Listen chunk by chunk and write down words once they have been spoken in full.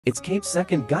It's Cape's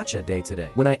second gacha day today.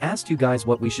 When I asked you guys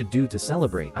what we should do to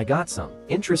celebrate, I got some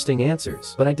interesting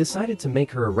answers, but I decided to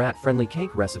make her a rat-friendly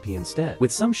cake recipe instead,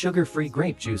 with some sugar-free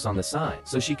grape juice on the side,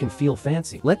 so she can feel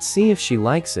fancy. Let's see if she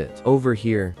likes it. Over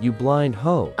here, you blind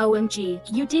hoe. OMG,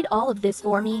 you did all of this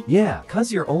for me? Yeah,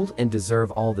 cause you're old and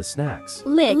deserve all the snacks.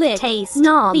 Lick, taste,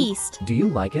 nom, feast. Do you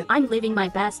like it? I'm living my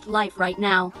best life right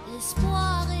now.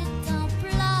 L'espoir est un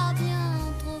plat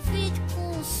bien trop vite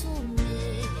consommé.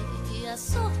 À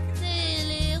sauter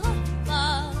les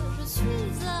repas, je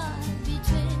suis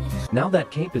habituée. Now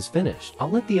that Cape is finished, I'll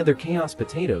let the other Chaos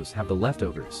Potatoes have the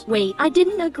leftovers. Wait, I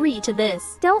didn't agree to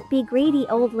this. Don't be greedy,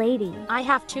 old lady. I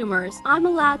have tumors. I'm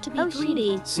allowed to be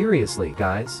greedy. Seriously,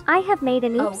 guys? I have made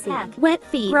an Oh, oopsie. heck. Wet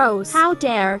feet. Gross. How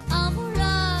dare. Un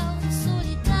voleur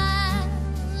solitaire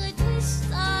et triste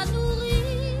à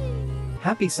nourrir.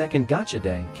 Happy second gacha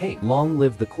day, Cape. Long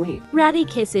live the queen. Ratty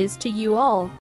kisses to you all.